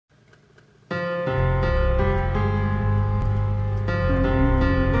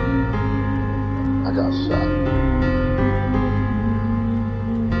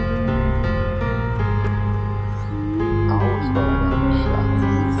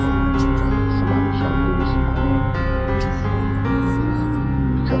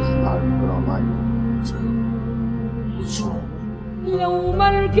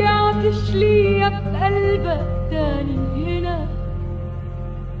بعتش ليا بقلبك تاني هنا،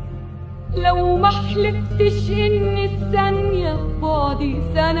 لو محلفتش ان الثانية بعدي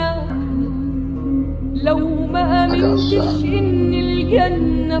سنة، لو ما أمنتش ان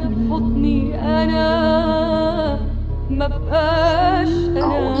الجنة في حضني انا مبقاش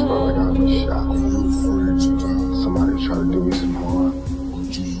انا. Somebody try to do me some harm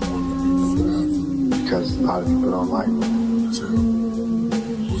because a lot of people don't like me.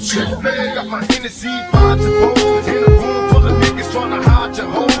 Got my Hennessy, vibes and poses in a room full of niggas trying to hide your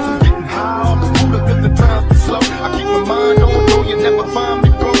hoes. I'm getting high off the cooler cause the times be slow. I keep my mind on though you never find me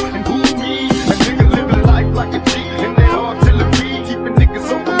broke. And who me? A nigga living life like a G in their artillery. Keeping niggas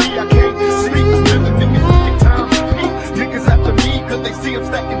over me, I can't sleep. Living niggas taking time to speak. Niggas after me cause they see I'm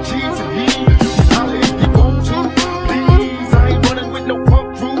stacking G's and he. Holla if you want to, please. I ain't running with no punk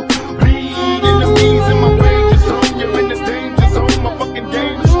crew. Bleed enemies in my range zone. You're in the danger zone, my fucking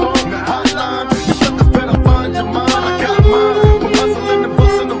game is strong. Hotline, you suckers better find your mind. I got mine. I'm hustling and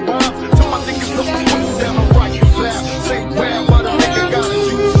busting the rhymes. Tell my niggas look put down, I'm right, you laugh. Say well, but a nigga gotta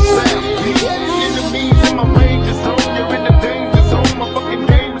use the sound. Enemies in my range zone. You're in the danger zone. My fucking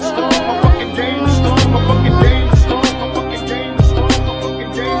game is strong. My fucking game is strong. My fucking game is strong. My fucking game is strong. My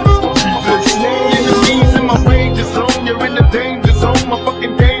fucking game is strong. Enemies in my range zone. You're in the danger zone. My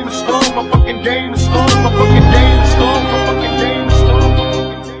fucking game is strong. My fucking game is strong. My fucking game is strong. My fucking game is strong.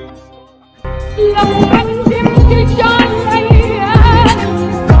 لو قدمتش عليا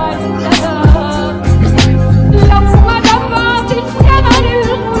بعدها، لو ما دفعتش ثمن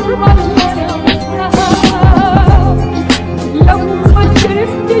الغربة اللي أنا قلتها، لو ما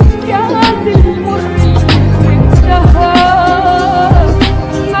شربتش كاس المر اللي انتهى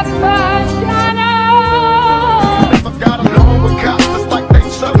مبقاش أنا. I got along with cops just like they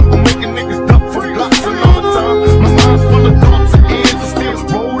suck. I'm making niggas duck for blocks and all the time. My mind's full of thoughts and ends. I still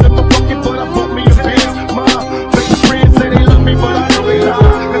roll in my bucket, but I bought me a beer. My fake friends say they love me, but I know they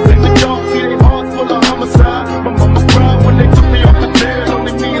lie. Cause in the dark, see they hearts full of homicide. My mama cried when they took me off the jail.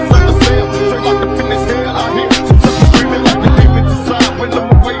 Only me inside the cell. Straight like the finish hell out here. Some suckers screaming like the demons inside. When I'm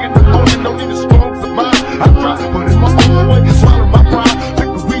away in the morning, only the strong survive. I cry, but in my own way, swallow my pride. Pick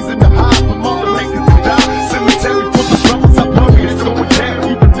a reason to hide from all the niggas that die. Cemetery full of brothers I buried. It's going down.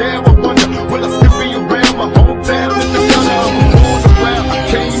 Even there, I wonder, will I still be around? My hometown is the gutter. I'm born around. I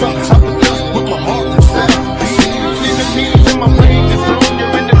came up out the dust with my heart and sound. Enemies in my range zone.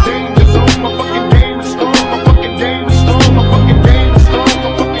 You're in the danger zone. My fucking game is strong. My fucking game is strong. My fucking game is strong.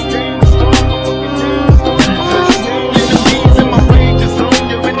 My fucking game is strong. My fucking game is strong. Enemies in my range zone.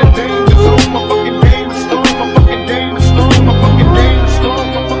 You're in the danger zone. My fucking game is strong. My fucking game is strong. My fucking game is strong.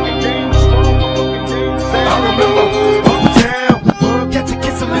 My fucking game is strong. My fucking game is strong. I remember uptown, catch a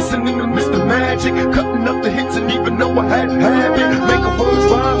kiss and listening to Mr. Magic, cutting up the hits and even though I had habit, making words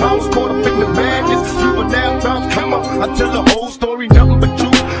rhyme. I was caught up in the madness. You were now times come up. I tell the whole story, nothing but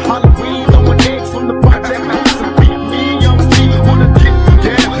truth. Halloween